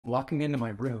walking into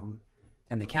my room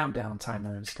and the countdown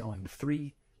timer is going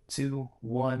 3, 2,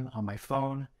 1 on my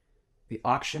phone. The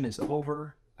auction is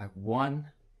over. I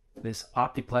won this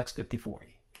Optiplex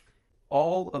 5040.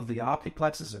 All of the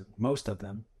Optiplexes, or most of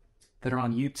them, that are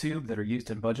on YouTube that are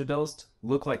used in budget builds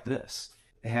look like this.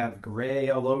 They have gray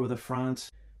all over the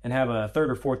front and have a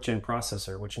 3rd or 4th gen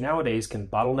processor, which nowadays can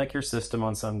bottleneck your system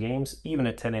on some games, even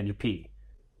at 1080p.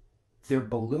 They're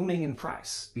ballooning in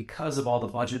price because of all the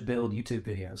budget build YouTube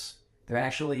videos. They're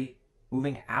actually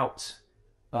moving out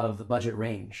of the budget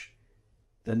range.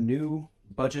 The new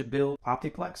budget build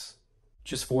Optiplex,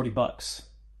 just 40 bucks.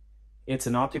 It's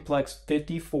an Optiplex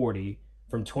 5040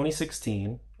 from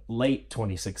 2016, late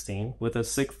 2016, with a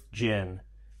 6th gen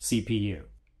CPU.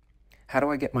 How do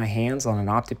I get my hands on an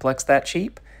Optiplex that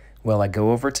cheap? Well, I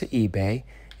go over to eBay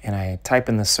and I type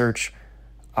in the search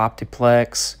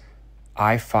Optiplex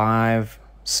i5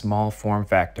 small form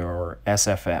factor, or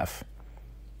SFF.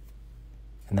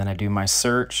 And then I do my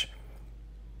search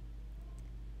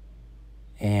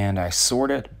and I sort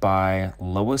it by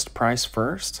lowest price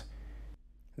first.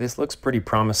 This looks pretty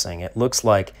promising. It looks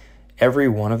like every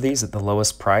one of these at the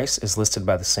lowest price is listed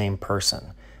by the same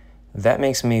person. That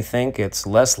makes me think it's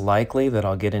less likely that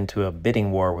I'll get into a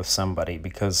bidding war with somebody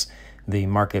because the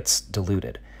market's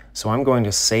diluted. So I'm going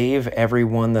to save every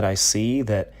one that I see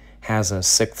that has a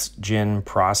 6th gen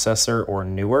processor or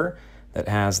newer, that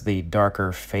has the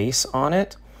darker face on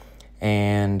it,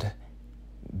 and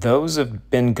those have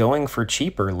been going for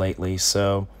cheaper lately,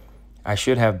 so I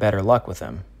should have better luck with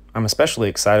them. I'm especially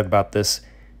excited about this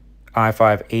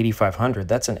i5 8500.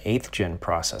 That's an 8th gen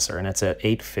processor, and it's at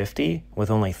 850 with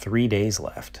only 3 days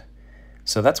left.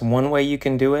 So that's one way you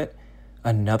can do it.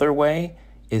 Another way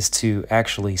is to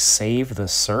actually save the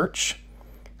search.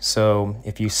 So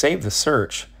if you save the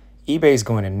search, eBay is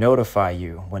going to notify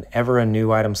you whenever a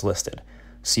new item's listed.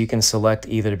 So you can select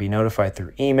either to be notified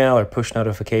through email or push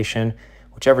notification,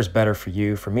 whichever's better for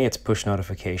you. For me, it's push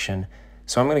notification.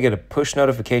 So I'm going to get a push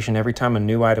notification every time a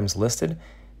new item's listed.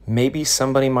 Maybe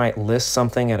somebody might list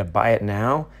something at a buy it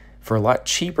now for a lot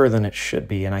cheaper than it should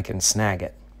be, and I can snag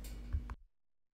it.